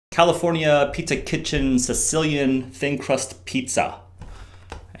California Pizza Kitchen Sicilian thin crust pizza.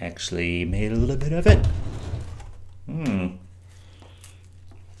 I actually made a little bit of it. And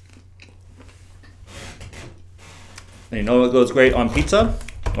you know what goes great on pizza,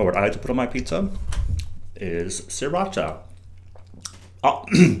 or what I like to put on my pizza, is sriracha. Oh,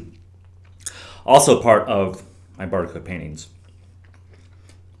 also part of my barcode paintings.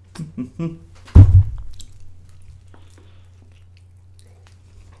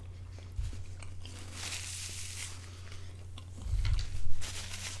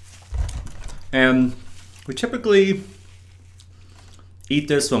 And we typically eat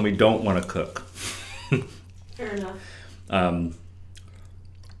this when we don't want to cook. Fair enough.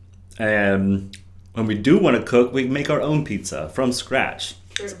 And when we do want to cook, we make our own pizza from scratch.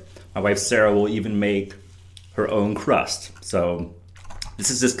 True. My wife Sarah will even make her own crust. So this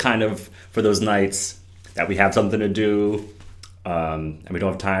is just kind of for those nights that we have something to do and we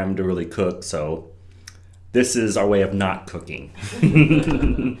don't have time to really cook. So this is our way of not cooking.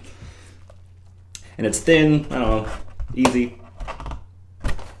 And it's thin, I don't know, easy.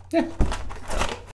 Yeah.